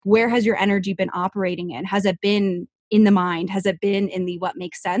Where has your energy been operating in? Has it been in the mind? Has it been in the what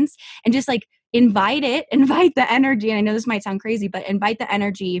makes sense? And just like invite the energy. And I know this might sound crazy, but invite the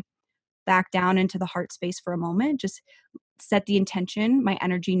energy back down into the heart space for a moment. Just set the intention. My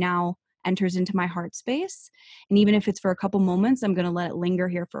energy now enters into my heart space. And even if it's for a couple moments, I'm going to let it linger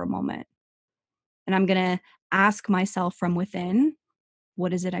here for a moment. And I'm going to ask myself from within,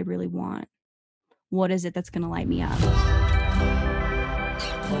 what is it I really want? What is it that's going to light me up?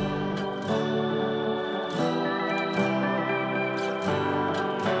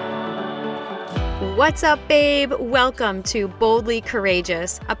 What's up, babe? Welcome to Boldly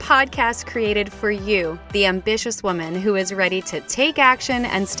Courageous, a podcast created for you, the ambitious woman who is ready to take action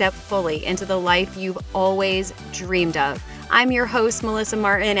and step fully into the life you've always dreamed of. I'm your host, Melissa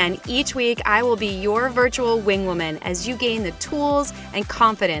Martin, and each week I will be your virtual wing woman as you gain the tools and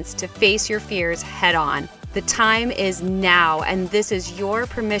confidence to face your fears head on. The time is now, and this is your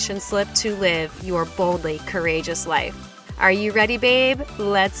permission slip to live your boldly courageous life. Are you ready, babe?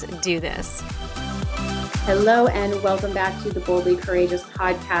 Let's do this. Hello and welcome back to the Boldly Courageous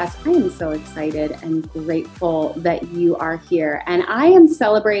podcast. I am so excited and grateful that you are here. And I am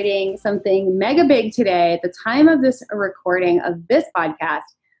celebrating something mega big today. At the time of this recording of this podcast,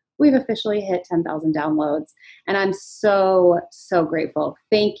 we've officially hit 10,000 downloads. And I'm so grateful.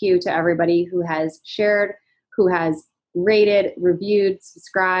 Thank you to everybody who has shared, who has rated, reviewed,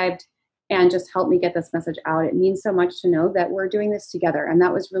 subscribed, and just helped me get this message out. It means so much to know that we're doing this together. And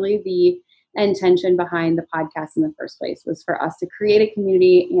that was really the intention behind the podcast in the first place, was for us to create a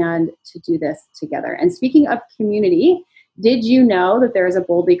community and to do this together. And speaking of community, did you know that there is a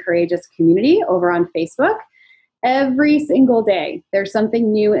Boldly Courageous community over on Facebook? Every single day, there's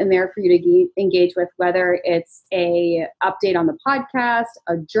something new in there for you to engage with, whether it's a update on the podcast,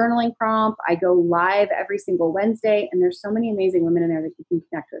 a journaling prompt. I go live every single Wednesday, and there's so many amazing women in there that you can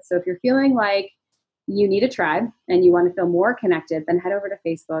connect with. So if you're feeling like you need a tribe and you want to feel more connected, then head over to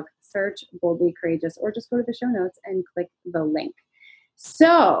Facebook, search Boldly Courageous, or just go to the show notes and click the link.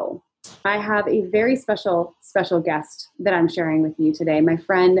 So I have a very special guest that I'm sharing with you today, my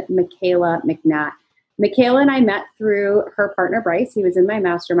friend, Michaela McNatt. Michaela and I met through her partner, Bryce. He was in my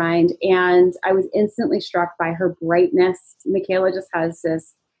mastermind, and I was instantly struck by her brightness. Michaela just has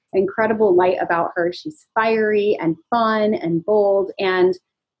this incredible light about her. She's fiery and fun and bold, and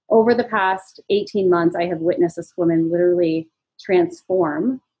over the past 18 months, I have witnessed this woman literally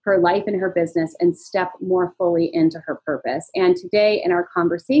transform her life and her business and step more fully into her purpose. And today in our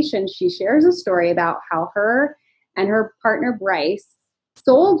conversation, she shares a story about how her and her partner, Bryce,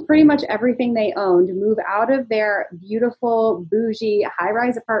 sold pretty much everything they owned, move out of their beautiful, bougie,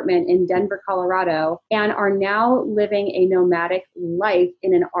 high-rise apartment in Denver, Colorado, and are now living a nomadic life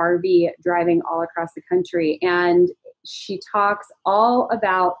in an RV, driving all across the country. And she talks all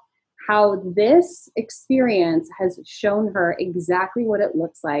about how this experience has shown her exactly what it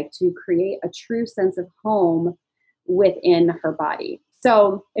looks like to create a true sense of home within her body.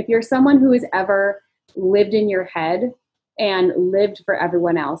 So if you're someone who has ever lived in your head and lived for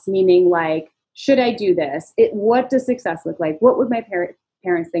everyone else, meaning like, should I do this? What does success look like? What would my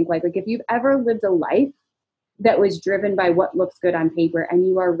parents think like? Like if you've ever lived a life that was driven by what looks good on paper and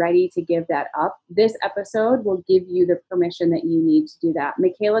you are ready to give that up, this episode will give you the permission that you need to do that.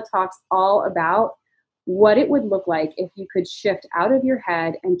 Michaela talks all about what it would look like if you could shift out of your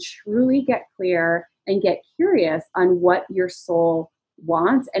head and truly get clear and get curious on what your soul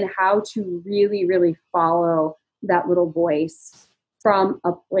wants and how to really, really follow that little voice from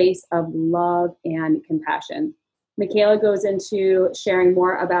a place of love and compassion. Michaela goes into sharing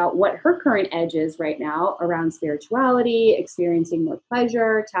more about what her current edge is right now around spirituality, experiencing more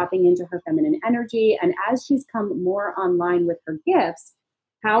pleasure, tapping into her feminine energy, and as she's come more online with her gifts,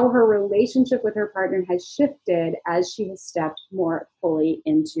 how her relationship with her partner has shifted as she has stepped more fully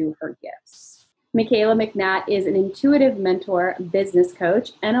into her gifts. Michaela McNatt is an intuitive mentor, business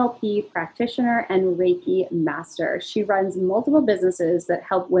coach, NLP practitioner, and Reiki master. She runs multiple businesses that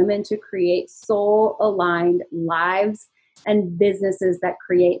help women to create soul-aligned lives and businesses that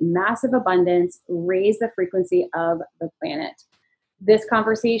create massive abundance, raise the frequency of the planet. This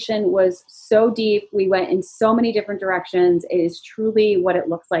conversation was so deep. We went in so many different directions. It is truly what it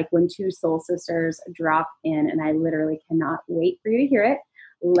looks like when two soul sisters drop in, and I literally cannot wait for you to hear it.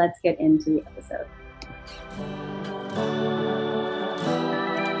 Let's get into the episode.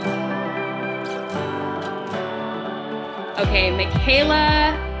 Okay,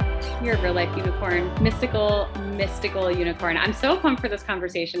 Michaela, you're a real life unicorn, mystical unicorn. I'm so pumped for this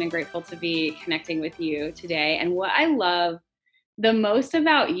conversation and grateful to be connecting with you today. And what I love the most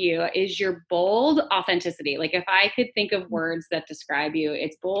about you is your bold authenticity. Like if I could think of words that describe you,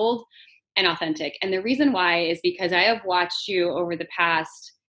 it's bold and authentic. And the reason why is because I have watched you over the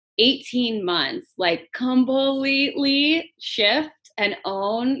past 18 months, like completely shift and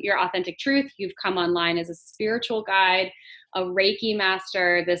own your authentic truth. You've come online as a spiritual guide, a Reiki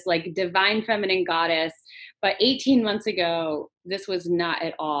master, this like divine feminine goddess. But 18 months ago, this was not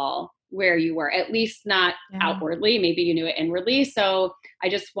at all where you were, at least not outwardly. Maybe you knew it inwardly. So I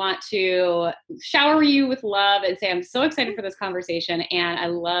just want to shower you with love and say, I'm so excited for this conversation. And I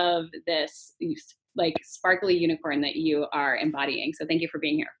love this like sparkly unicorn that you are embodying. So thank you for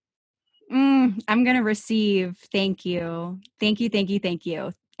being here. I'm going to receive. Thank you. Thank you. Thank you. Thank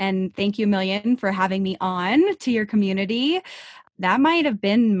you. And thank you a million for having me on to your community. That might have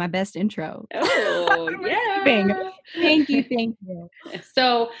been my best intro. Oh, yeah. Thank you. Thank you.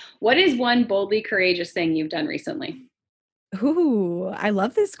 So what is one boldly courageous thing you've done recently? Ooh, I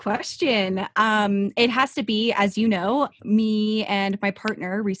love this question. It has to be, as you know, me and my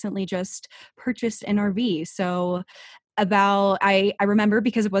partner recently just purchased an RV. So I remember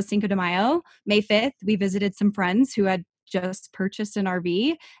because it was Cinco de Mayo, May 5th, we visited some friends who had just purchased an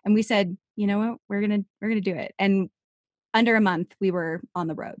RV and we said, you know what, we're going to do it. And under a month we were on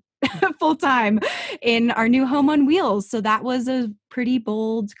the road full time in our new home on wheels. So that was a pretty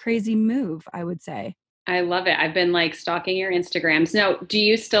bold, crazy move, I would say. I love it. I've been like stalking your Instagrams. Now, do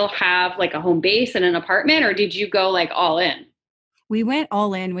you still have like a home base and an apartment, or did you go like all in? We went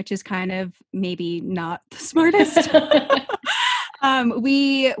all in, which is kind of maybe not the smartest.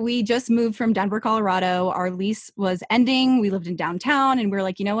 We just moved from Denver, Colorado. Our lease was ending. We lived in downtown and we were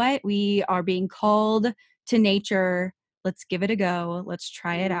like, you know what? We are being called to nature. Let's give it a go. Let's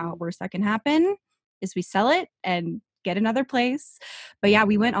try it out. Worst that can happen is we sell it and get another place. But yeah,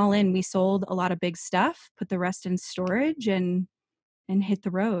 we went all in. We sold a lot of big stuff, put the rest in storage and hit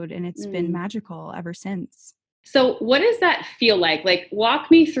the road. And it's been magical ever since. So what does that feel like? Like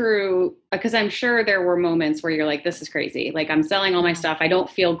walk me through, because I'm sure there were moments where you're like, this is crazy. Like I'm selling all my stuff. I don't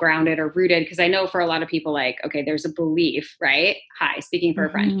feel grounded or rooted. Because I know for a lot of people, like, okay, there's a belief, right? Hi, speaking for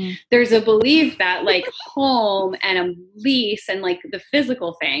a friend. There's a belief that like home and a lease and like the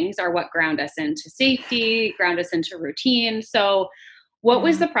physical things are what ground us into safety, ground us into routine. So what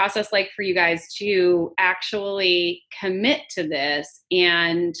was the process like for you guys to actually commit to this,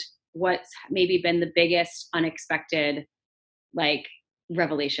 and what's maybe been the biggest unexpected like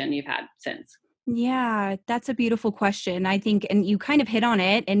revelation you've had since? Yeah, that's a beautiful question. I think, and you kind of hit on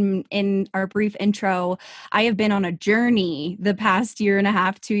it in our brief intro. I have been on a journey the past year and a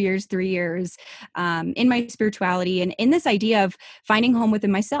half, 2 years, 3 years, in my spirituality and in this idea of finding home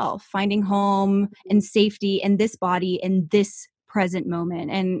within myself, finding home and safety in this body, in this present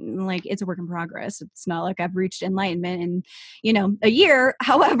moment. And like, it's a work in progress. It's not like I've reached enlightenment in, a year.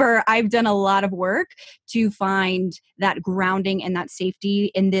 However, I've done a lot of work to find that grounding and that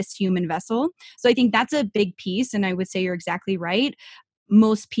safety in this human vessel. So I think that's a big piece. And I would say you're exactly right.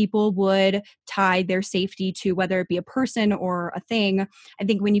 Most people would tie their safety to whether it be a person or a thing. I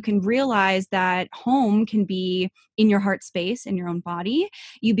think when you can realize that home can be in your heart space, in your own body,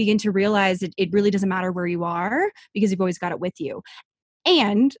 you begin to realize that it really doesn't matter where you are because you've always got it with you.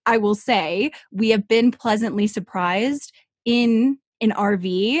 And I will say, we have been pleasantly surprised in an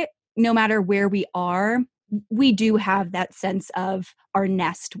RV, no matter where we are. We do have that sense of our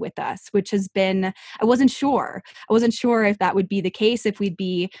nest with us, which has been, I wasn't sure if that would be the case, if we'd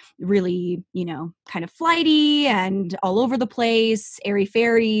be really, kind of flighty and all over the place,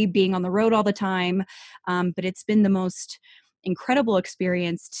 airy-fairy, being on the road all the time. But it's been the most incredible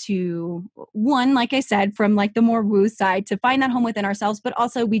experience to, one, like I said, from like the more woo side, to find that home within ourselves. But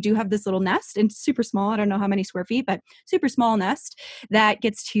also we do have this little nest, and super small, I don't know how many square feet, but super small nest that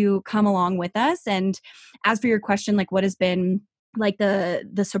gets to come along with us. And as for your question, like what has been like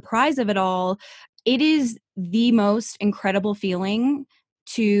the surprise of it all, it is the most incredible feeling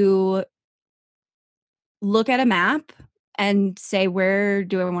to look at a map and say, where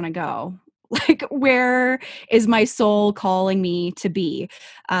do I want to go? Like, where is my soul calling me to be?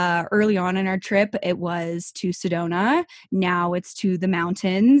 Early on in our trip, it was to Sedona. Now it's to the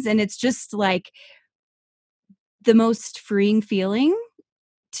mountains. And it's just like the most freeing feeling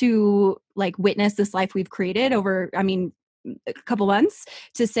to like witness this life we've created over, a couple months,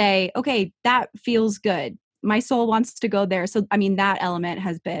 to say, okay, that feels good. My soul wants to go there. So, that element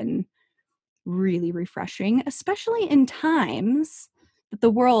has been really refreshing, especially in times that the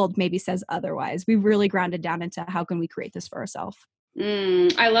world maybe says otherwise. We've really grounded down into how can we create this for ourselves.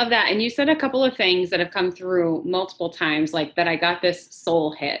 I love that. And you said a couple of things that have come through multiple times, like that I got this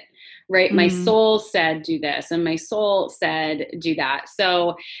soul hit, right? My soul said, do this. And my soul said, do that.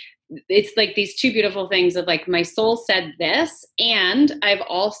 So it's like these two beautiful things of like, my soul said this, and I've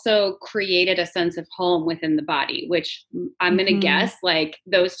also created a sense of home within the body, which I'm going to guess like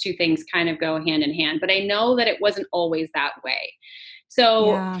those two things kind of go hand in hand, but I know that it wasn't always that way.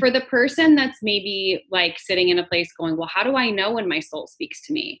 So for the person that's maybe like sitting in a place going, well, how do I know when my soul speaks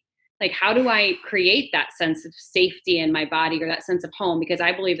to me? Like, how do I create that sense of safety in my body or that sense of home? Because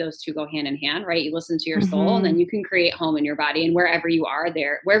I believe those two go hand in hand, right? You listen to your soul and then you can create home in your body, and wherever you are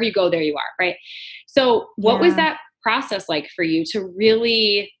there, wherever you go, there you are, right? So what was that process like for you to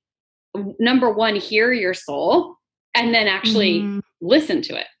really, number one, hear your soul and then actually listen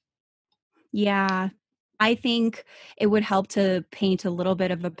to it? Yeah. I think it would help to paint a little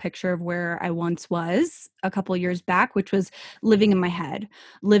bit of a picture of where I once was a couple years back, which was living in my head,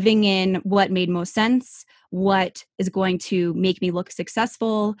 living in what made most sense, what is going to make me look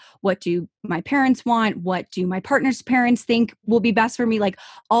successful, what do my parents want, what do my partner's parents think will be best for me, like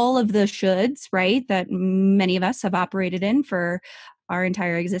all of the shoulds, right, that many of us have operated in for our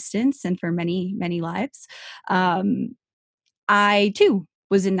entire existence and for many, many lives. I too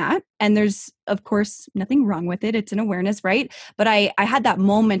was in that. And there's, of course, nothing wrong with it. It's an awareness, right? But I had that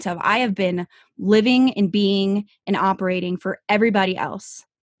moment of I have been living and being and operating for everybody else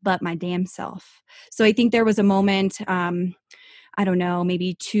but my damn self. So I think there was a moment, I don't know,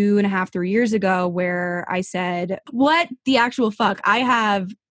 maybe 2.5, 3 years ago where I said, what the actual fuck? I have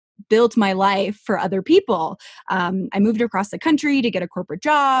built my life for other people. I moved across the country to get a corporate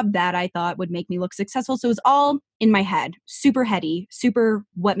job that I thought would make me look successful. So it was all in my head, super heady, super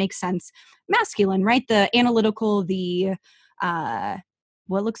what makes sense, masculine, right? The analytical, the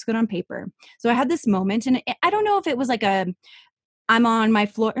what looks good on paper. So I had this moment, and I don't know if it was like I'm on my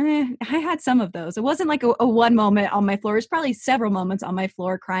floor. I had some of those. It wasn't like a one moment on my floor. It was probably several moments on my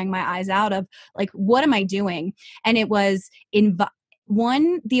floor crying my eyes out of like, what am I doing? And it was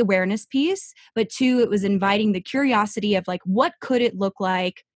one, the awareness piece, but two, it was inviting the curiosity of like, what could it look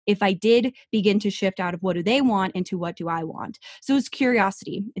like if I did begin to shift out of what do they want into what do I want? So it's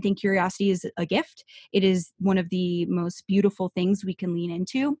curiosity. I think curiosity is a gift. It is one of the most beautiful things we can lean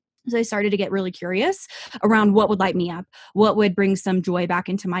into. So I started to get really curious around what would light me up, what would bring some joy back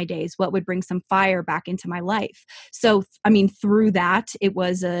into my days, what would bring some fire back into my life. So, I mean, through that, it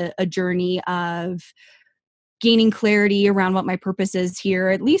was a journey of gaining clarity around what my purpose is here,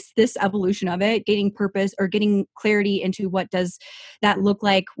 at least this evolution of it, gaining purpose or getting clarity into what does that look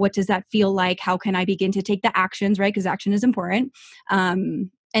like? What does that feel like? How can I begin to take the actions, right? Because action is important. And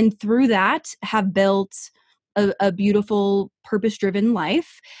through that have built a beautiful purpose-driven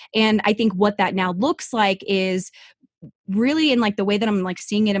life. And I think what that now looks like is really in like the way that I'm like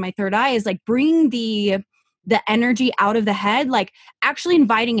seeing it in my third eye is like bringing the energy out of the head, like actually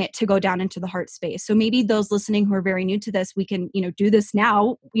inviting it to go down into the heart space. So maybe those listening who are very new to this, we can, do this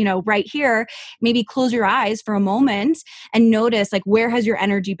now, right here, maybe close your eyes for a moment and notice like, where has your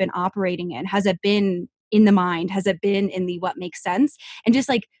energy been operating in? Has it been in the mind? Has it been in the what makes sense? And just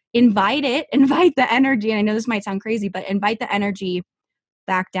like invite the energy. And I know this might sound crazy, but invite the energy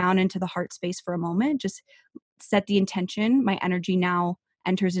back down into the heart space for a moment. Just set the intention. My energy now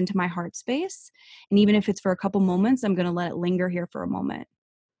enters into my heart space. And even if it's for a couple moments, I'm going to let it linger here for a moment.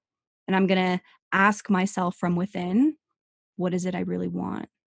 And I'm going to ask myself from within, what is it I really want?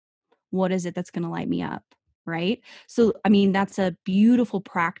 What is it that's going to light me up? Right? So, I mean, that's a beautiful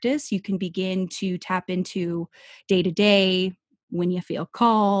practice. You can begin to tap into day to day when you feel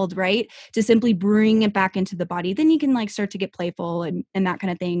called, right? To simply bring it back into the body. Then you can like start to get playful and that kind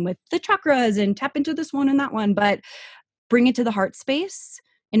of thing with the chakras and tap into this one and that one. But bring it to the heart space,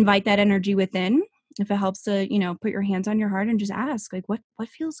 invite that energy within. If it helps to, put your hands on your heart and just ask, like, what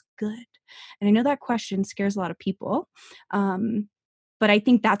feels good? And I know that question scares a lot of people. But I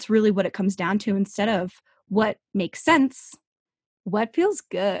think that's really what it comes down to. Instead of what makes sense, what feels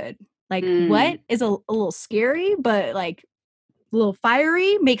good? Like what is a little scary, but like a little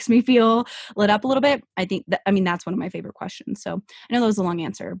fiery, makes me feel lit up a little bit. I think that's one of my favorite questions. So I know that was a long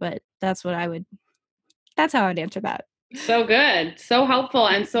answer, but that's how I would answer that. So good. So helpful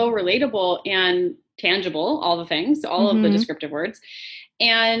and so relatable and tangible, all the things, all of the descriptive words.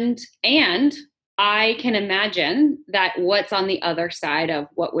 And I can imagine that what's on the other side of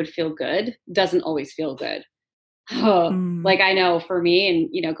what would feel good doesn't always feel good. Like I know for me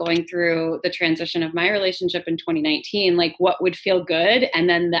and, going through the transition of my relationship in 2019, like what would feel good and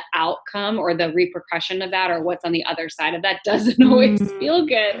then the outcome or the repercussion of that or what's on the other side of that doesn't always feel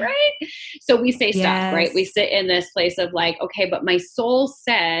good, right? So we say stuff, right? We sit in this place of like, okay, but my soul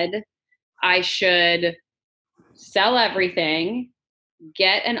said I should sell everything,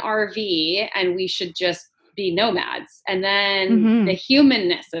 get an RV and we should just be nomads. And then Mm-hmm. the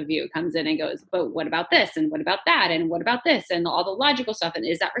humanness of you comes in and goes, but what about this? And what about that? And what about this? And all the logical stuff. And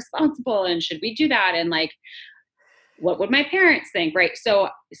is that responsible? And should we do that? And like, what would my parents think? Right. So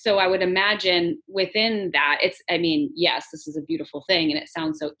I would imagine within that, I mean, yes, this is a beautiful thing and it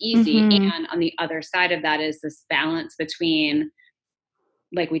sounds so easy. Mm-hmm. And on the other side of that is this balance between,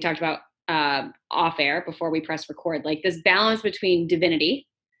 like we talked about off air before we press record, like this balance between divinity,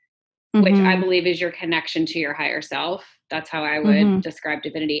 which I believe is your connection to your higher self. That's how I would describe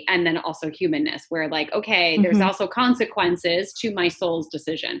divinity. And then also humanness, where like, okay, there's also consequences to my soul's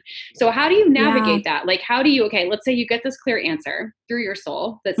decision. So how do you navigate that? Like, how do you, okay, let's say you get this clear answer through your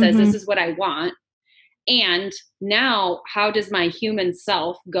soul that says, this is what I want. And now how does my human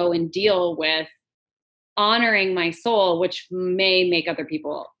self go and deal with honoring my soul, which may make other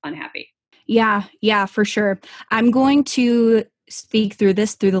people unhappy? Yeah, for sure. I'm going to speak through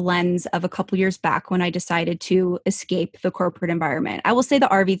this through the lens of a couple years back when I decided to escape the corporate environment. I will say the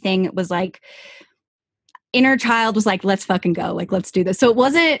RV thing was like, inner child was like, let's fucking go. Like, let's do this. So it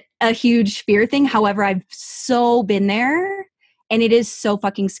wasn't a huge fear thing. However, I've so been there and it is so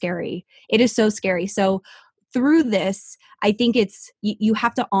fucking scary. It is so scary. So through this, I think you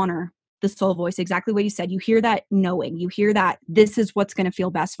have to honor the soul voice, exactly what you said. You hear that knowing, you hear that this is what's going to feel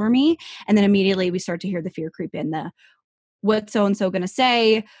best for me. And then immediately we start to hear the fear creep in, the what's so-and-so going to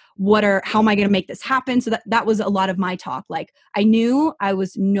say, how am I going to make this happen? So that was a lot of my talk. Like I knew I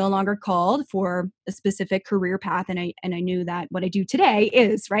was no longer called for a specific career path. And I knew that what I do today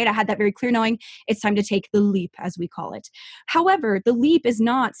is right. I had that very clear knowing it's time to take the leap, as we call it. However, the leap is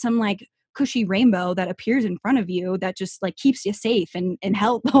not some like cushy rainbow that appears in front of you that just like keeps you safe and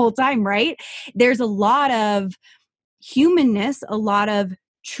health the whole time. Right. There's a lot of humanness, a lot of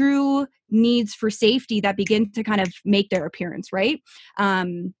true needs for safety that begin to kind of make their appearance, right?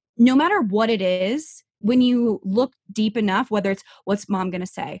 No matter what it is, when you look deep enough, whether it's what's mom going to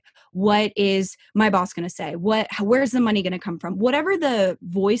say, what is my boss going to say, where's the money going to come from, whatever the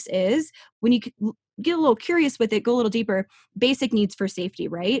voice is, when you get a little curious with it, go a little deeper, basic needs for safety,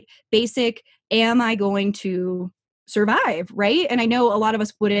 right? Basic, am I going to survive, right? And I know a lot of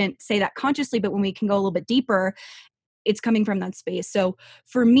us wouldn't say that consciously, but when we can go a little bit deeper, it's coming from that space. So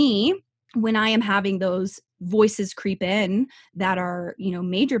for me, when I am having those voices creep in that are,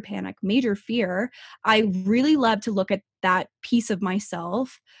 major panic, major fear, I really love to look at that piece of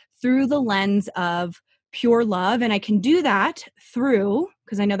myself through the lens of pure love. And I can do that through,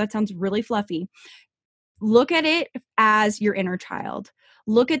 because I know that sounds really fluffy, look at it as your inner child.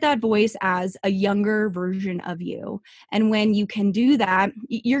 Look at that voice as a younger version of you. And when you can do that,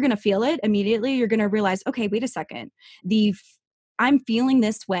 you're going to feel it immediately. You're going to realize, okay, wait a second. I'm feeling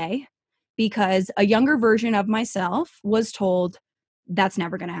this way because a younger version of myself was told that's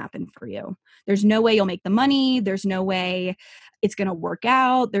never going to happen for you. There's no way you'll make the money. There's no way it's going to work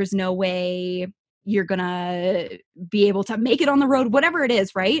out. There's no way you're going to be able to make it on the road, whatever it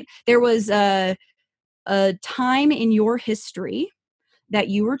is, right? There was a time in your history that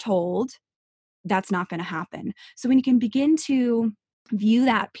you were told that's not going to happen. So when you can begin to view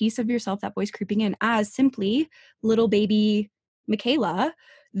that piece of yourself, that voice creeping in, as simply little baby Michaela,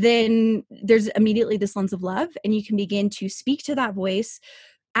 then there's immediately this lens of love, and you can begin to speak to that voice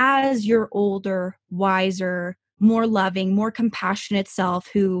as your older, wiser, more loving, more compassionate self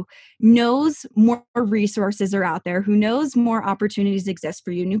who knows more resources are out there, who knows more opportunities exist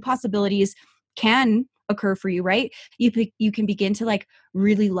for you, new possibilities can occur for you, right? You can begin to like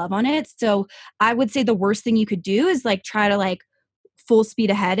really love on it. So I would say the worst thing you could do is like try to like full speed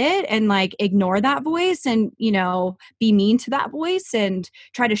ahead it and like ignore that voice and, be mean to that voice and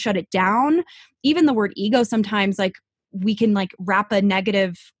try to shut it down. Even the word ego, sometimes like we can like wrap a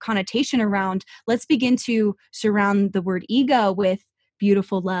negative connotation around. Let's begin to surround the word ego with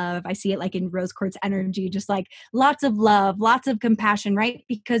beautiful love. I see it like in Rose Quartz energy, just like lots of love, lots of compassion, right?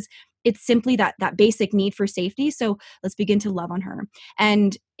 Because it's simply that basic need for safety. So let's begin to love on her.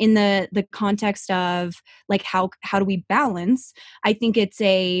 And in the context of like, how do we balance? I think it's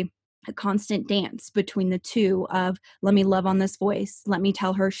a constant dance between the two of, let me love on this voice. Let me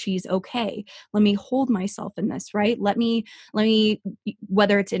tell her she's okay. Let me hold myself in this, right? Let me,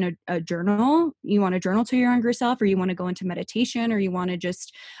 whether it's in a journal, you want to journal to your younger self, or you want to go into meditation, or you want to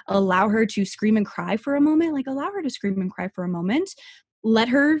just allow her to scream and cry for a moment, like allow her to scream and cry for a moment. Let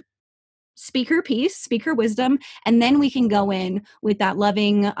her speak her piece, speak her wisdom, and then we can go in with that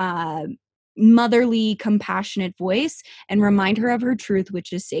loving motherly, compassionate voice and remind her of her truth,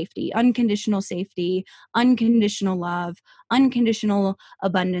 which is safety, unconditional love, unconditional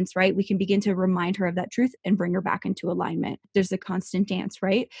abundance, right? We can begin to remind her of that truth and bring her back into alignment. There's a constant dance,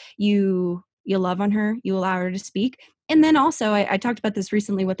 right? You love on her, you allow her to speak. And then also, I talked about this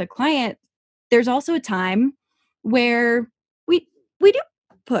recently with a client. There's also a time where we do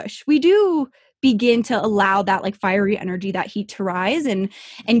push. We do begin to allow that like fiery energy, that heat to rise and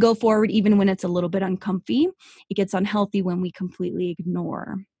go forward even when it's a little bit uncomfy. It gets unhealthy when we completely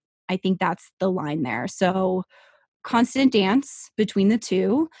ignore. I think that's the line there. So constant dance between the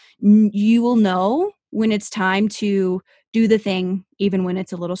two. You will know when it's time to do the thing, even when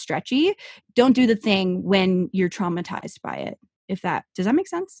it's a little stretchy. Don't do the thing when you're traumatized by it. Does that make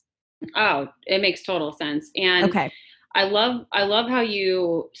sense? Oh, it makes total sense. And Okay. I love how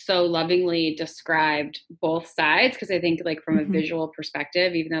you so lovingly described both sides, because I think like from a Mm-hmm. visual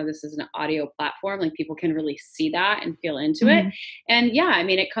perspective, even though this is an audio platform, like people can really see that and feel into it. Mm-hmm. And yeah, I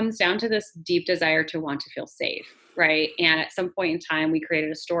mean, it comes down to this deep desire to want to feel safe, right? And at some point in time, we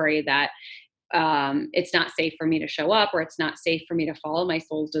created a story that it's not safe for me to show up, or it's not safe for me to follow my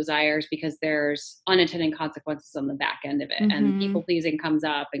soul's desires because there's unintended consequences on the back end of it. And Mm-hmm. people pleasing comes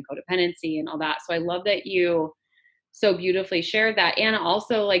up and codependency and all that. So I love that you so beautifully shared that. And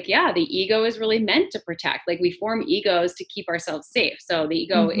also like, yeah, the ego is really meant to protect. Like we form egos to keep ourselves safe. So the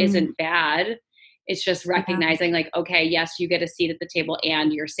ego Mm-hmm. isn't bad. It's just Yeah. recognizing like, okay, yes, you get a seat at the table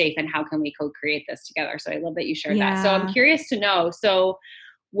and you're safe. And how can we co-create this together? So I love that you shared that. So I'm Yeah. curious to know, so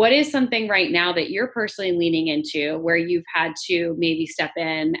what is something right now that you're personally leaning into where you've had to maybe step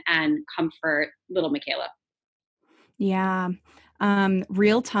in and comfort little Michaela? Yeah.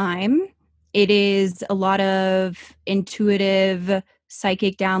 Real time. It is a lot of intuitive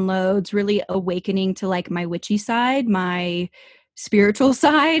psychic downloads, really awakening to like my witchy side, my spiritual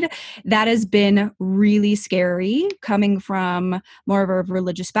side. That has been really scary coming from more of a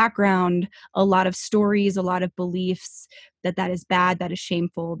religious background, a lot of stories, a lot of beliefs that is bad, that is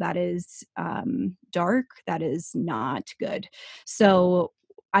shameful, that is dark, that is not good. So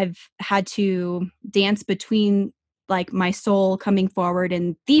I've had to dance between like my soul coming forward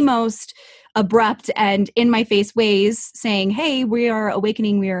in the most abrupt and in my face ways saying, hey, we are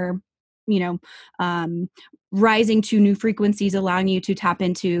awakening, we are, you know, um, rising to new frequencies, allowing you to tap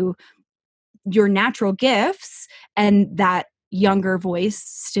into your natural gifts. And that younger voice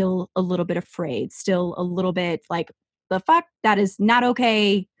still a little bit afraid, still a little bit like, the fuck, that is not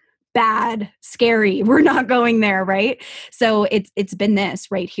okay, bad, scary, we're not going there, right? So it's been this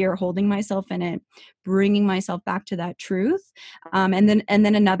right here, holding myself in it, bringing myself back to that truth. And then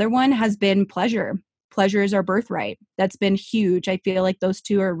another one has been pleasure. Pleasure is our birthright. That's been huge. I feel like those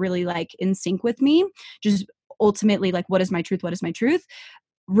two are really like in sync with me. Just ultimately like, what is my truth, what is my truth?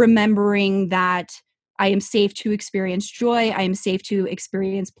 Remembering that I am safe to experience joy, I am safe to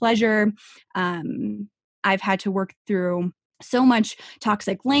experience pleasure. I've had to work through so much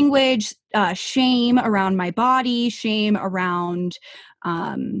toxic language, shame around my body, shame around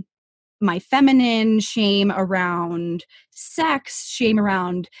um, my feminine, shame around sex, shame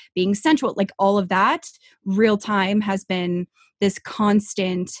around being sensual, like all of that. Real time has been this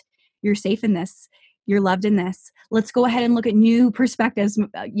constant, you're safe in this, you're loved in this. Let's go ahead and look at new perspectives,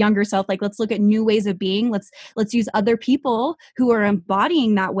 younger self. Like let's look at new ways of being. Let's use other people who are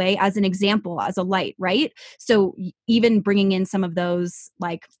embodying that way as an example, as a light, right? So even bringing in some of those,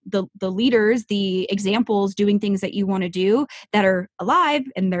 like the leaders, the examples, doing things that you want to do that are alive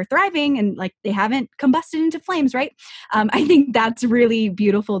and they're thriving and like they haven't combusted into flames, right? I think that's really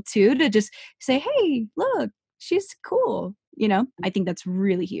beautiful too, to just say, hey, look, she's cool. I think that's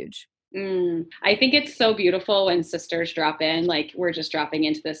really huge. I think it's so beautiful when sisters drop in, like we're just dropping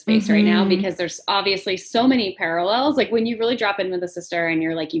into this space right now, Mm-hmm. because there's obviously so many parallels. Like when you really drop in with a sister and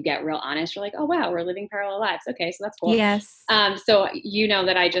you're like, you get real honest, you're like, oh, wow, we're living parallel lives. Okay, so that's cool. Yes. So you know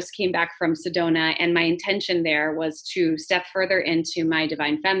that I just came back from Sedona, and my intention there was to step further into my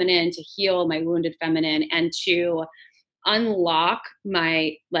divine feminine, to heal my wounded feminine, and to unlock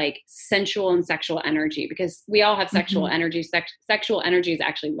my like sensual and sexual energy, because we all have sexual Mm-hmm. energy. Sexual energy is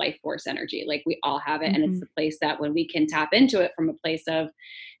actually life force energy. Like we all have it. And it's Mm-hmm. the place that when we can tap into it from a place of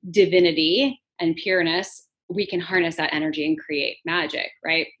divinity and pureness, we can harness that energy and create magic.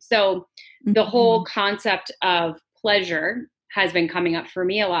 Right. So the Mm-hmm. whole concept of pleasure has been coming up for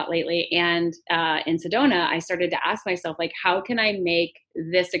me a lot lately. And in Sedona, I started to ask myself, like, how can I make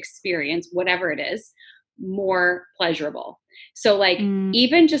this experience, whatever it is, more pleasurable? So like Mm.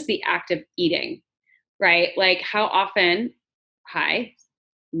 even just the act of eating, right? Like how often, hi,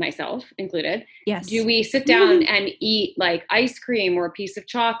 myself included, Yes. do we sit down and eat like ice cream or a piece of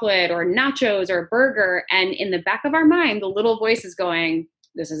chocolate or nachos or a burger? And in the back of our mind, the little voice is going,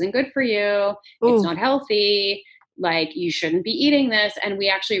 this isn't good for you. It's Ooh, not healthy. Like, you shouldn't be eating this. And we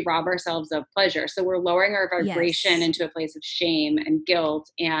actually rob ourselves of pleasure. So we're lowering our vibration yes. into a place of shame and guilt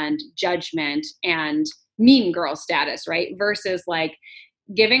and judgment and mean girl status, right? Versus like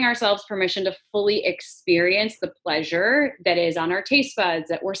giving ourselves permission to fully experience the pleasure that is on our taste buds,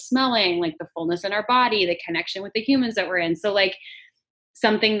 that we're smelling, like the fullness in our body, the connection with the humans that we're in. So like,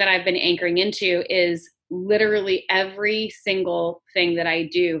 something that I've been anchoring into is literally every single thing that I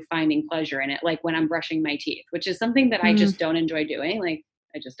do, finding pleasure in it. Like when I'm brushing my teeth, which is something that I Mm, just don't enjoy doing. Like,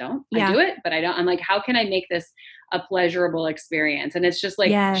 I just don't. I yeah. do it, but I don't. I'm like, how can I make this a pleasurable experience? And it's just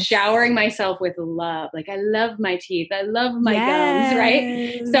like Yes. showering myself with love. Like, I love my teeth. I love my gums, right?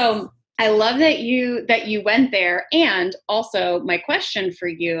 Yes. So I love that you went there. And also my question for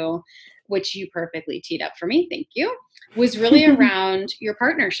you, which you perfectly teed up for me, thank you, was really around your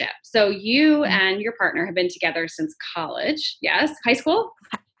partnership. So you Mm, and your partner have been together since college. Yes. High school?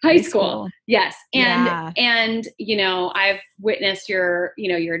 High high school. school. Yes. Yeah. And I've witnessed your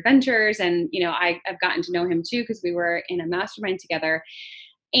adventures, and I've gotten to know him too, because we were in a mastermind together.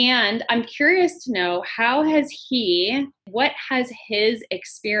 And I'm curious to know, what has his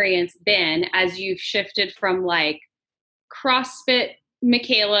experience been as you've shifted from like CrossFit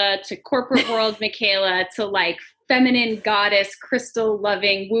Michaela to corporate world Michaela to like feminine goddess, crystal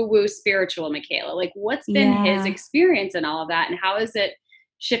loving, woo woo spiritual Michaela? Like, what's been his Yeah. experience in all of that? And how has it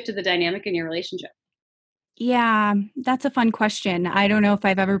shifted the dynamic in your relationship? Yeah. That's a fun question. I don't know if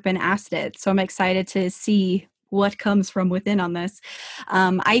I've ever been asked it. So I'm excited to see what comes from within on this.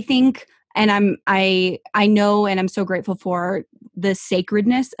 I think and I know and I'm so grateful for the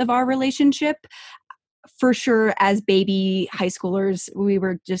sacredness of our relationship. For sure, as baby high schoolers, we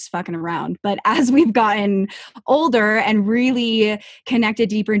were just fucking around. But as we've gotten older and really connected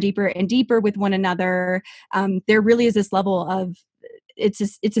deeper and deeper and deeper with one another, there really is this level of it's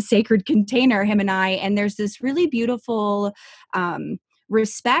a sacred container, him and I, and there's this really beautiful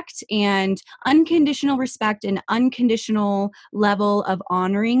respect and unconditional level of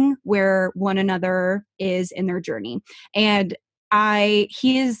honoring where one another is in their journey. And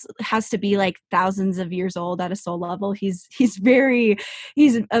has to be like thousands of years old at a soul level. He's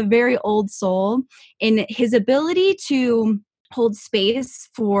a very old soul in his ability to hold space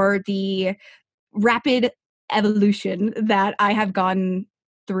for the rapid evolution that I have gone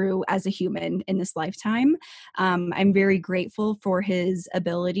through as a human in this lifetime. I'm very grateful for his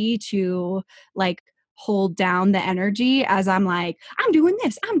ability to like hold down the energy as I'm like, I'm doing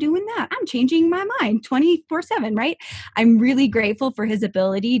this, I'm doing that, I'm changing my mind 24/7, right? I'm really grateful for his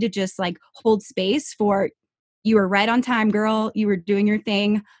ability to just like hold space for you were right on time, girl. You were doing your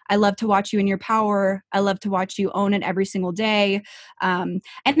thing. I love to watch you in your power. I love to watch you own it every single day. And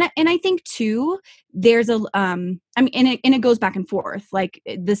I think too, there's and it goes back and forth. Like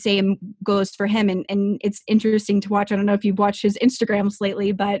the same goes for him, and it's interesting to watch. I don't know if you've watched his Instagrams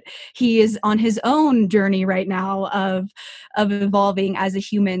lately, but he is on his own journey right now of evolving as a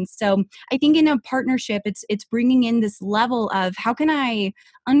human. So I think in a partnership, it's bringing in this level of how can I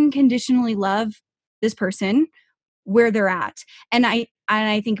unconditionally love this person where they're at. And I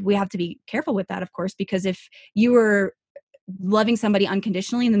think we have to be careful with that, of course, because if you were loving somebody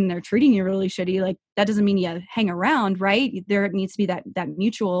unconditionally and then they're treating you really shitty, like that doesn't mean you hang around, right? There needs to be that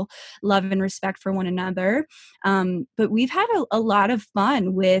mutual love and respect for one another. But we've had a lot of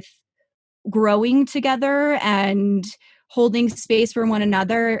fun with growing together and holding space for one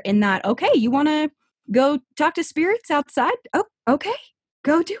another in that, okay, you want to go talk to spirits outside? Oh, okay,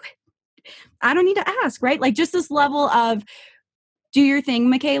 go do it. I don't need to ask, right? Like just this level of do your thing,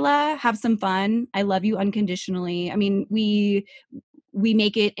 Michaela, have some fun. I love you unconditionally. I mean, we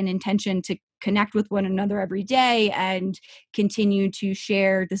make it an intention to connect with one another every day and continue to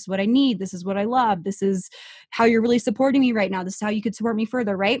share, this is what I need, this is what I love, this is how you're really supporting me right now, this is how you could support me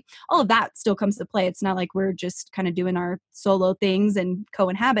further, right? All of that still comes to play. It's not like we're just kind of doing our solo things and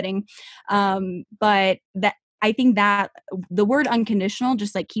co-inhabiting. But that I think that the word unconditional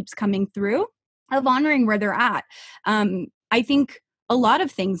just like keeps coming through of honoring where they're at. I think a lot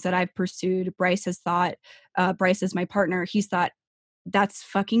of things that I've pursued, Bryce is my partner, he's thought, that's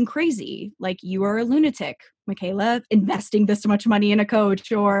fucking crazy. Like, you are a lunatic, Michaela, investing this much money in a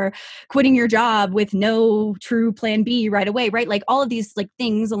coach or quitting your job with no true plan B right away, right? Like all of these like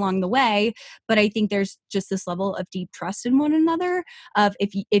things along the way. But I think there's just this level of deep trust in one another of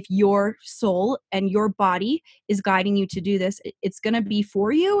if your soul and your body is guiding you to do this, it's going to be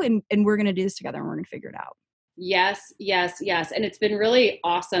for you, and we're going to do this together and we're going to figure it out. Yes, yes, yes. And it's been really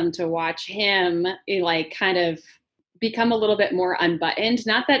awesome to watch him like kind of become a little bit more unbuttoned.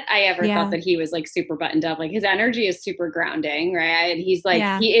 Not that I ever thought Yeah. that he was like super buttoned up. Like his energy is super grounding, right? And he's like,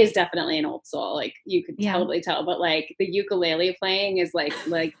 Yeah. he is definitely an old soul. Like you could Yeah. totally tell. But like the ukulele playing is like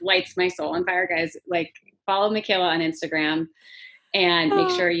lights my soul on fire, guys. Like follow Michaela on Instagram and make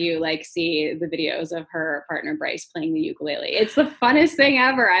sure you like see the videos of her partner Bryce playing the ukulele. It's the funnest thing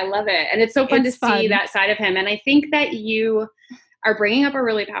ever. I love it. And it's so fun to It's see fun. that side of him. And I think that you are bringing up a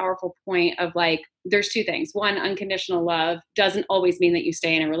really powerful point of like, there's two things. One, unconditional love doesn't always mean that you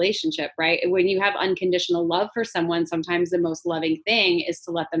stay in a relationship, right? When you have unconditional love for someone, sometimes the most loving thing is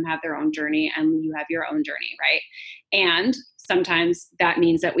to let them have their own journey and you have your own journey, right? And sometimes that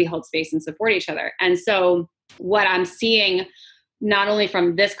means that we hold space and support each other. And so what I'm seeing not only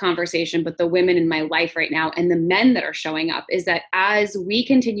from this conversation, but the women in my life right now and the men that are showing up is that as we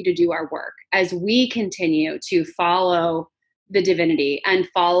continue to do our work, as we continue to follow the divinity and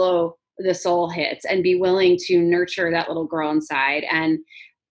follow the soul hits and be willing to nurture that little girl inside and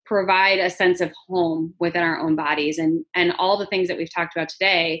provide a sense of home within our own bodies and all the things that we've talked about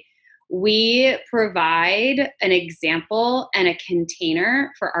today, we provide an example and a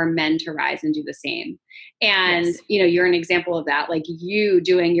container for our men to rise and do the same. And, Yes. you're an example of that. Like you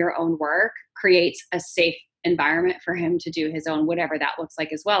doing your own work creates a safe environment for him to do his own, whatever that looks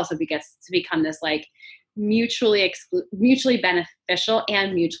like as well. So he gets to become this like mutually beneficial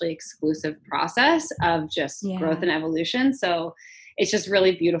and mutually exclusive process of just growth and evolution. So it's just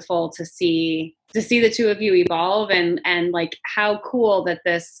really beautiful to see the two of you evolve and like how cool that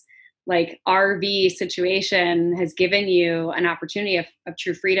this like RV situation has given you an opportunity of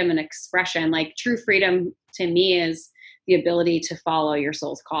true freedom and expression. Like true freedom to me is the ability to follow your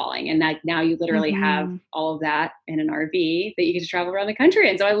soul's calling. And that now you literally have all of that in an RV that you get to travel around the country.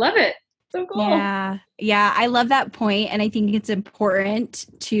 And so I love it. So cool. Yeah. Yeah. I love that point. And I think it's important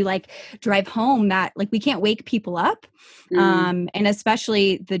to like drive home that like we can't wake people up. And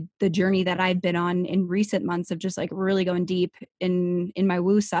especially the journey that I've been on in recent months of just like really going deep in my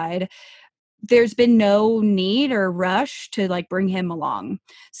woo side. There's been no need or rush to like bring him along.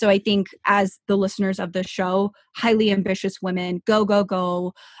 So I think as the listeners of the show, highly ambitious women,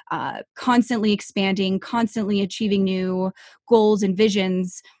 go, constantly expanding, constantly achieving new goals and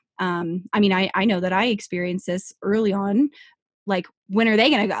visions. I mean, I know that I experienced this early on. Like, when are they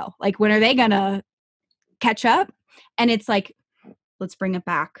going to go? Like, when are they going to catch up? And it's like, let's bring it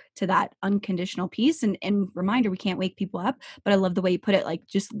back to that unconditional piece and reminder, we can't wake people up. But I love the way you put it, like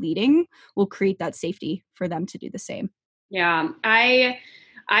just leading will create that safety for them to do the same. Yeah,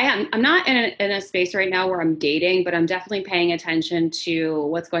 I'm not in a space right now where I'm dating, but I'm definitely paying attention to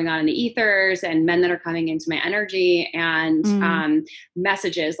what's going on in the ethers and men that are coming into my energy and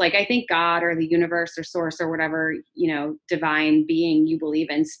messages. Like I think God or the universe or source or whatever, divine being you believe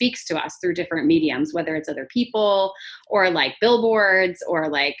in speaks to us through different mediums, whether it's other people or like billboards or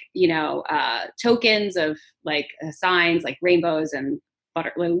like, tokens of like signs like rainbows and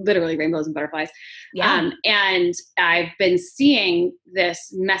literally rainbows and butterflies. Yeah. And I've been seeing this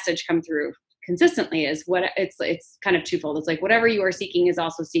message come through consistently is what it's kind of twofold. It's like whatever you are seeking is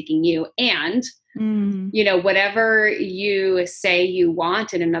also seeking you. And, whatever you say you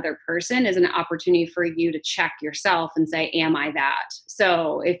want in another person is an opportunity for you to check yourself and say, am I that?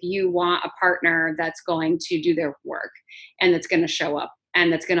 So if you want a partner that's going to do their work and that's going to show up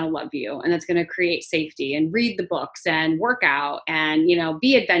and that's going to love you and that's going to create safety and read the books and work out and,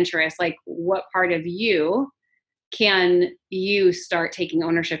 be adventurous, like what part of you can you start taking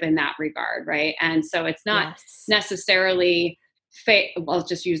ownership in that regard, right? And so it's not necessarily I'll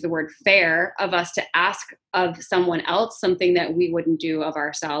just use the word fair of us to ask of someone else something that we wouldn't do of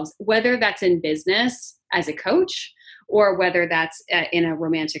ourselves, whether that's in business as a coach or whether that's in a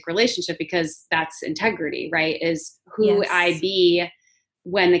romantic relationship, because that's integrity, right? Is who I be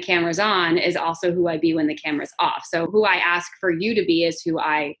when the camera's on is also who I be when the camera's off. So who I ask for you to be is who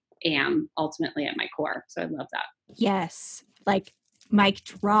I am ultimately at my core. So I love that. Yes. Like mic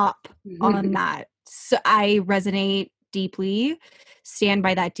drop on that. So I resonate deeply, stand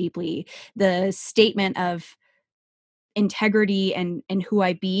by that deeply. The statement of integrity and who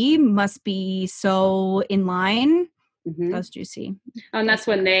I be must be so in line. That's juicy. And that's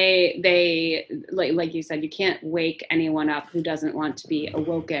when they like you said, you can't wake anyone up who doesn't want to be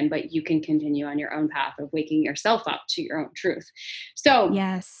awoken, but you can continue on your own path of waking yourself up to your own truth. So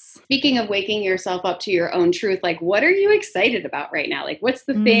speaking of waking yourself up to your own truth, like what are you excited about right now? Like what's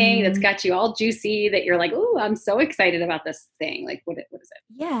the thing that's got you all juicy that you're like, oh, I'm so excited about this thing. Like what is it?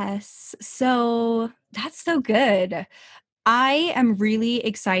 Yes. So that's so good. I am really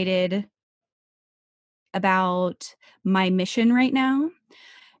excited about my mission right now.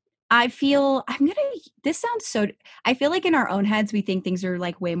 I feel this sounds so, I feel like in our own heads, we think things are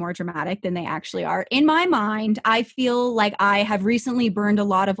like way more dramatic than they actually are. In my mind, I feel like I have recently burned a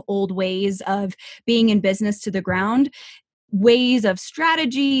lot of old ways of being in business to the ground, ways of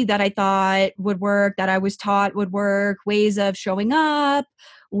strategy that I thought would work, that I was taught would work, ways of showing up,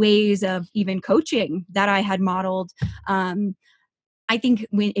 ways of even coaching that I had modeled. I think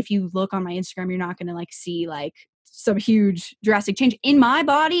if you look on my Instagram, you're not going to like see like some huge drastic change in my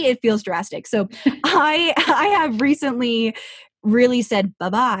body. It feels drastic. So I have recently really said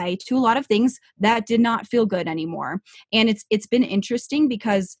bye-bye to a lot of things that did not feel good anymore. And it's been interesting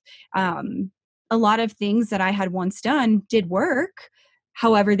because a lot of things that I had once done did work.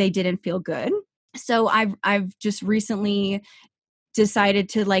 However, they didn't feel good. So I've just recently decided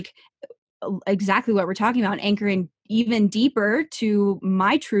to like exactly what we're talking about, anchoring even deeper to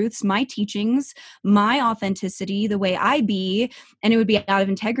my truths, my teachings, my authenticity, the way I be. And it would be out of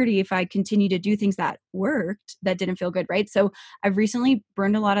integrity if I continue to do things that worked, that didn't feel good, right? So I've recently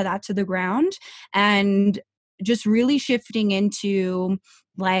burned a lot of that to the ground and just really shifting into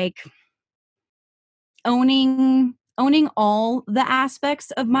like owning all the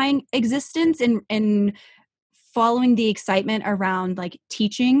aspects of my existence and following the excitement around like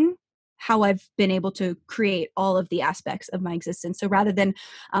teaching how I've been able to create all of the aspects of my existence. So rather than,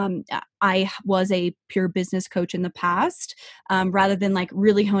 I was a pure business coach in the past, rather than like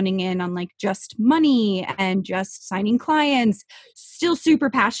really honing in on like just money and just signing clients, still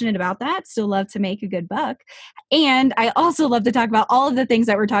super passionate about that, still love to make a good buck. And I also love to talk about all of the things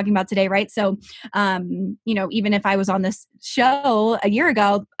that we're talking about today, right? So, even if I was on this show a year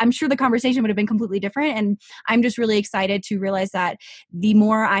ago, I'm sure the conversation would have been completely different. And I'm just really excited to realize that the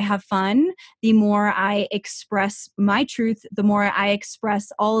more I have fun, the more I express my truth, the more I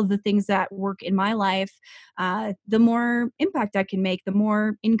express all of the things that work in my life, the more impact I can make, the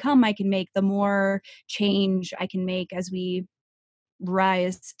more income I can make, the more change I can make as we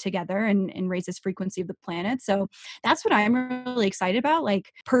rise together and raise this frequency of the planet. So that's what I'm really excited about.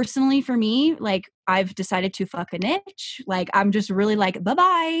 Like personally for me, like I've decided to fuck a niche. Like I'm just really like,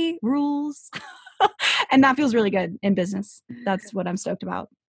 bye-bye rules. And that feels really good in business. That's what I'm stoked about.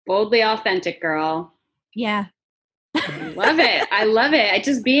 Boldly authentic, girl. Yeah. I love it. I love it. I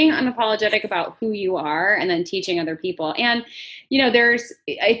just being unapologetic about who you are and then teaching other people. And,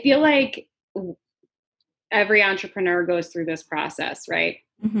 I feel like every entrepreneur goes through this process, right?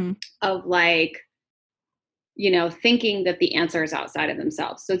 Mm-hmm. Of like, thinking that the answer is outside of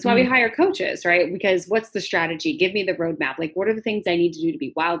themselves. So it's why we hire coaches, right? Because what's the strategy? Give me the roadmap. Like, what are the things I need to do to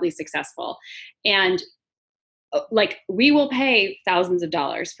be wildly successful? And like, we will pay thousands of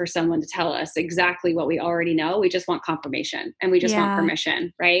dollars for someone to tell us exactly what we already know. We just want confirmation and we just want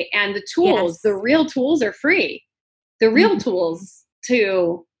permission, right? And the tools, the real tools are free. The real tools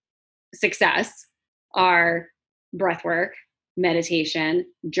to success are breath work, meditation,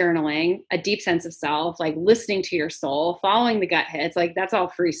 journaling, a deep sense of self, like listening to your soul, following the gut hits, like that's all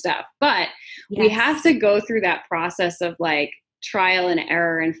free stuff. But we have to go through that process of like trial and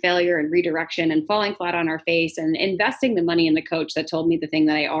error and failure and redirection and falling flat on our face and investing the money in the coach that told me the thing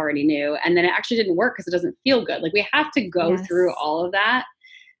that I already knew. And then it actually didn't work because it doesn't feel good. Like we have to go through all of that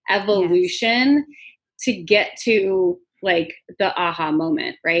evolution to get to like the aha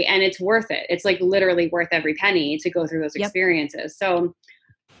moment, right? And it's worth it. It's like literally worth every penny to go through those experiences. So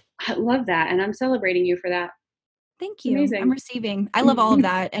I love that. And I'm celebrating you for that. Thank you. Amazing. I'm receiving. I love all of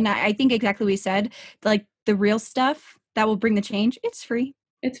that. And I think exactly what you said, like the real stuff that will bring the change. It's free.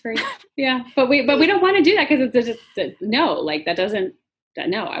 It's free. Yeah. But we don't want to do that because it's just no, like that doesn't,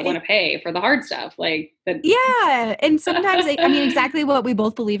 no, I want to pay for the hard stuff. Like that. Yeah. And sometimes, exactly what we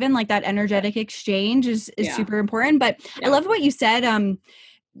both believe in, like that energetic exchange is super important. But I love what you said.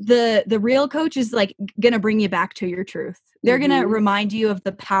 The real coach is like going to bring you back to your truth. They're going to remind you of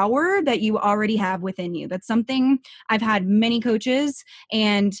the power that you already have within you. That's something I've had many coaches,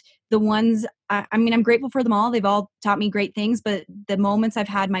 and the ones, I'm grateful for them all. They've all taught me great things, but the moments I've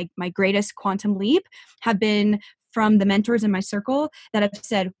had my greatest quantum leap have been from the mentors in my circle that have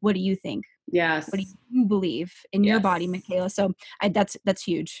said, what do you think? Yes. What do you believe in your body, Michaela? So that's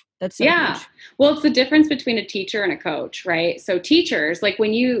huge. That's so huge. Well, it's the difference between a teacher and a coach, right? So teachers, like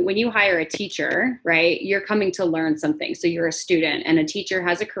when you hire a teacher, right, you're coming to learn something. So you're a student, and a teacher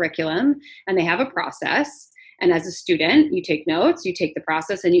has a curriculum and they have a process. And as a student, you take notes, you take the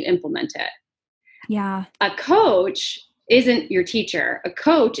process and you implement it. Yeah. A coach isn't your teacher. A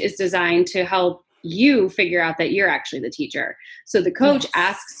coach is designed to help you figure out that you're actually the teacher. So the coach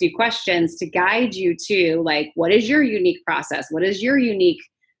asks you questions to guide you to like, what is your unique process? What is your unique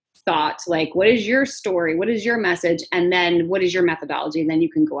thought, like, what is your story? What is your message? And then what is your methodology? And then you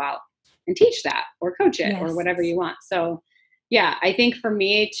can go out and teach that or coach it or whatever you want. So yeah, I think for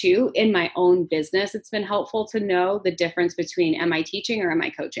me too, in my own business, it's been helpful to know the difference between am I teaching or am I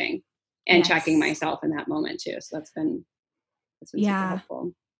coaching, and checking myself in that moment too. So that's been super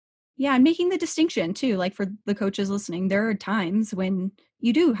helpful. Yeah. And making the distinction too, like for the coaches listening, there are times when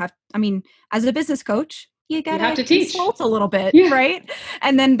you do have, I mean, as a business coach, you have to consult a little bit, right?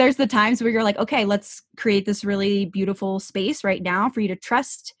 And then there's the times where you're like, okay, let's create this really beautiful space right now for you to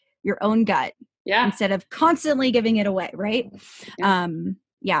trust your own gut. Yeah. Instead of constantly giving it away. Right.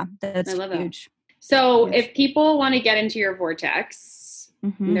 Yeah. That's huge. So if people want to get into your vortex,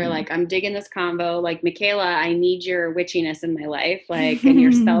 they're like, I'm digging this combo. Like, Michaela, I need your witchiness in my life, like, and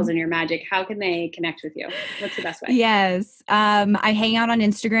your spells and your magic. How can they connect with you? What's the best way? Yes. I hang out on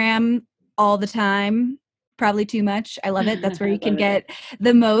Instagram all the time. Probably too much. I love it. That's where you can get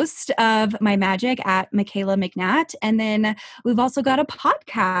the most of my magic, at Michaela McNatt. And then we've also got a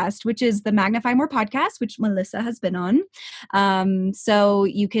podcast, which is the Magnify More podcast, which Melissa has been on. So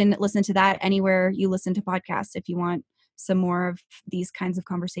you can listen to that anywhere you listen to podcasts if you want some more of these kinds of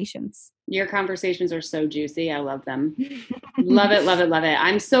conversations. Your conversations are so juicy. I love them. Love it, love it, love it.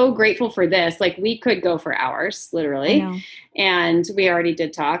 I'm so grateful for this. Like, we could go for hours, literally. And we already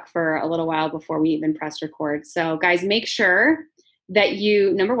did talk for a little while before we even pressed record. So guys, make sure that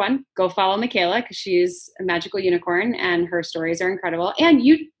you, number one, go follow Michaela, because she's a magical unicorn and her stories are incredible. And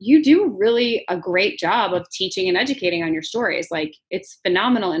you do really a great job of teaching and educating on your stories. Like, it's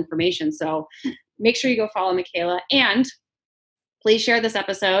phenomenal information. So make sure you go follow Michaela, and please share this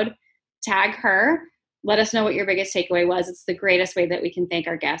episode, tag her, let us know what your biggest takeaway was. It's the greatest way that we can thank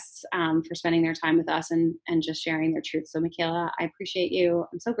our guests for spending their time with us and just sharing their truth. So Michaela, I appreciate you.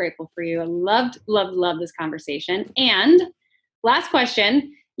 I'm so grateful for you. I loved this conversation. And last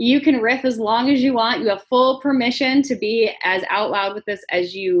question, you can riff as long as you want. You have full permission to be as out loud with this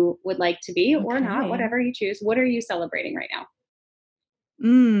as you would like to be, or not, whatever you choose. What are you celebrating right now?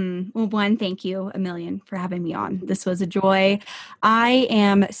 Well, one, thank you a million for having me on. This was a joy. I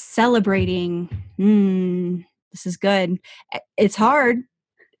am celebrating. This is good. It's hard.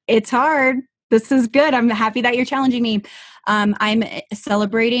 This is good. I'm happy that you're challenging me. I'm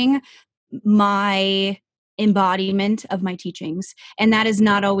celebrating my embodiment of my teachings. And that is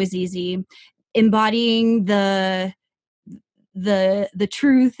not always easy. Embodying the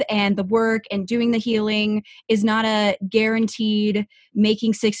truth and the work and doing the healing is not a guaranteed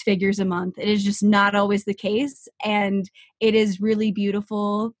making 6 figures a month. It is just not always the case. And it is really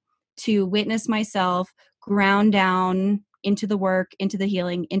beautiful to witness myself ground down into the work, into the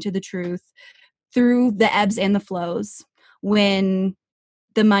healing, into the truth, through the ebbs and the flows, when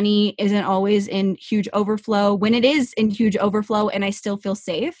the money isn't always in huge overflow, when it is in huge overflow and I still feel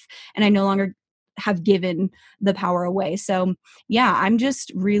safe and I no longer have given the power away. So yeah, I'm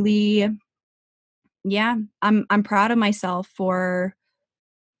just really, I'm proud of myself for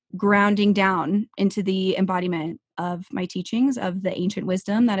grounding down into the embodiment of my teachings, of the ancient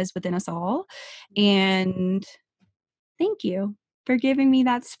wisdom that is within us all. And thank you for giving me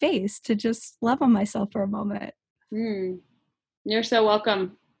that space to just love on myself for a moment. You're so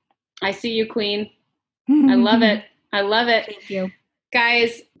welcome. I see you, queen. I love it. Thank you.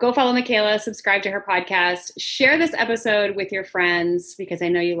 Guys, go follow Michaela, subscribe to her podcast, share this episode with your friends, because I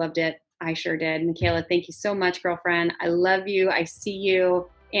know you loved it. I sure did. Michaela, thank you so much, girlfriend. I love you. I see you.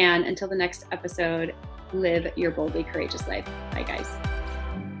 And until the next episode, live your boldly courageous life. Bye, guys.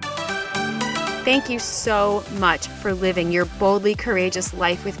 Thank you so much for living your boldly courageous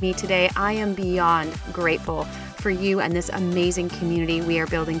life with me today. I am beyond grateful for you and this amazing community we are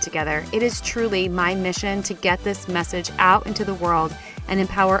building together. It is truly my mission to get this message out into the world and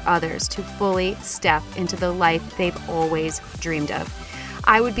empower others to fully step into the life they've always dreamed of.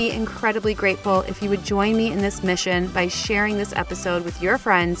 I would be incredibly grateful if you would join me in this mission by sharing this episode with your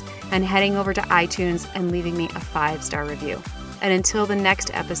friends and heading over to iTunes and leaving me a 5-star review. And until the next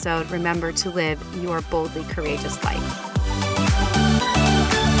episode, remember to live your boldly courageous life.